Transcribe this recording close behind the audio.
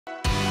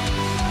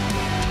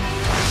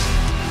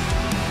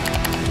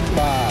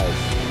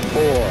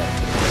1.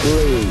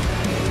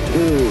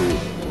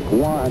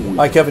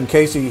 Hi, Kevin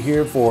Casey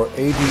here for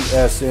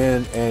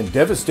ADSN, and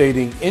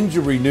devastating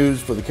injury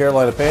news for the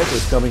Carolina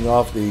Panthers coming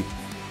off the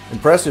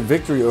impressive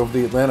victory over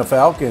the Atlanta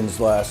Falcons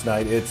last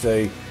night. It's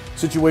a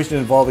situation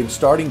involving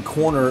starting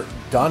corner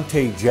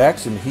Donte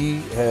Jackson.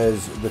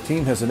 The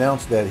team has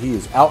announced that he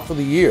is out for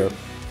the year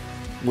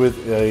with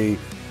a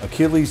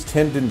Achilles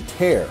tendon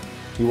tear.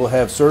 He will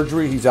have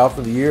surgery. He's out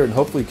for the year, and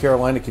hopefully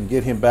Carolina can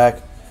get him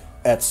back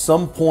at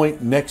some point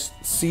next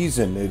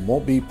season. It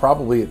won't be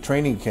probably at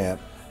training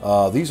camp.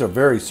 These are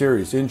very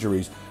serious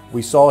injuries.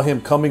 We saw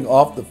him coming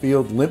off the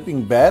field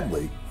limping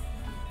badly.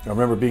 I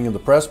remember being in the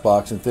press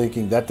box and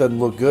thinking, that doesn't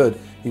look good.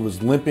 He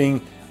was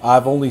limping.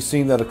 I've only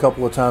seen that a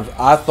couple of times.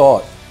 I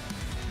thought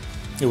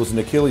it was an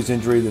Achilles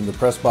injury. Then the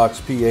press box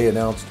PA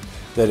announced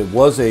that it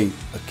was a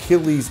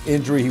Achilles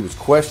injury. He was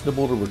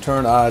questionable to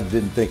return. I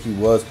didn't think he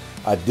was.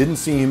 I didn't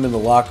see him in the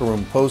locker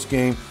room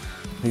post-game.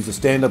 He's a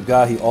stand-up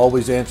guy. He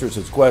always answers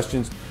his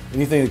questions.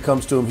 Anything that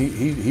comes to him,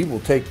 he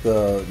will take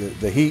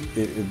the heat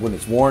when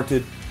it's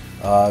warranted.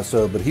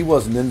 But he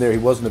wasn't in there. He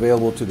wasn't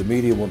available to the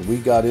media when we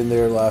got in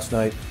there last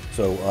night.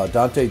 So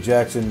Donte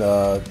Jackson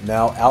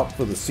now out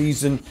for the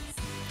season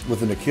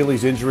with an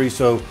Achilles injury.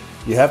 So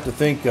you have to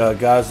think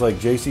guys like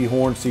J.C.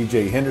 Horn,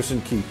 C.J.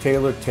 Henderson, Keith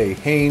Taylor, Tay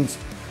Haynes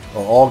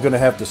are all going to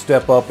have to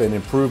step up and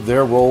improve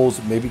their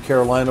roles. Maybe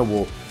Carolina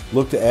will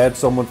look to add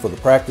someone for the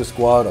practice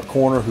squad, a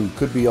corner who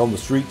could be on the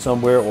street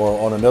somewhere or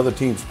on another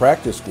team's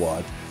practice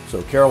squad.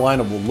 So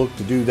Carolina will look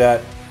to do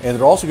that. And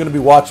they're also going to be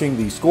watching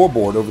the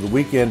scoreboard over the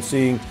weekend,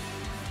 seeing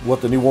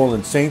what the New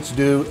Orleans Saints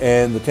do.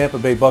 And the Tampa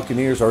Bay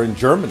Buccaneers are in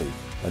Germany,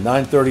 a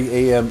 9:30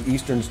 a.m.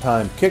 Eastern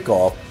Time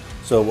kickoff.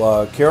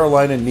 So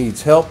Carolina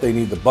needs help. They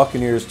need the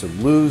Buccaneers to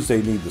lose.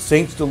 They need the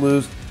Saints to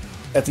lose.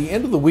 At the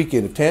end of the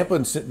weekend, if Tampa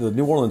and the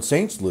New Orleans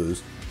Saints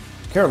lose,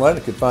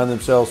 Carolina could find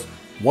themselves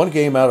one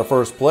game out of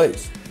first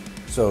place.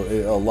 So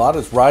a lot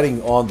is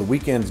riding on the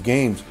weekend's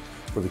games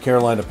for the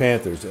Carolina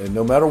Panthers. And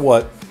no matter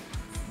what,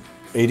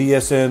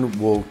 ADSN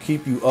will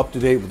keep you up to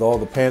date with all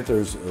the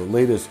Panthers'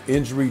 latest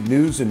injury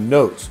news and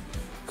notes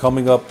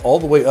coming up all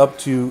the way up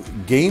to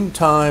game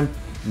time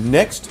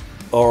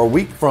a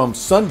week from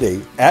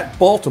Sunday at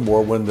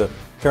Baltimore, when the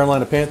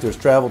Carolina Panthers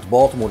travel to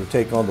Baltimore to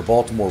take on the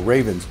Baltimore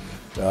Ravens.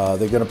 They're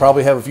going to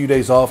probably have a few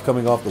days off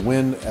coming off the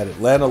win at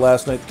Atlanta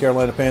last night. The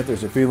Carolina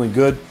Panthers are feeling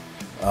good.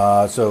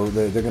 So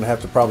they're going to have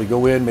to probably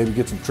go in, maybe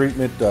get some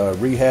treatment,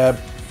 rehab,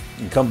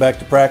 and come back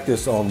to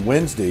practice on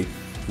Wednesday,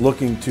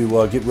 looking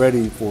to get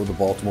ready for the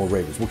Baltimore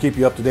Ravens. We'll keep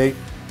you up to date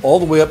all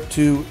the way up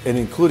to and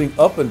including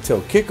up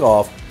until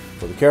kickoff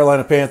for the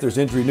Carolina Panthers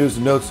injury news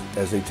and notes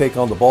as they take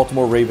on the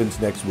Baltimore Ravens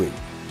next week.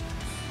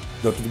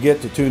 Don't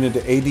forget to tune into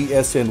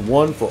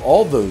ADSN1 for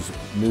all those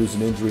news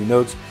and injury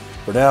notes.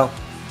 For now,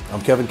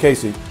 I'm Kevin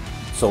Casey.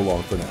 So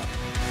long for now.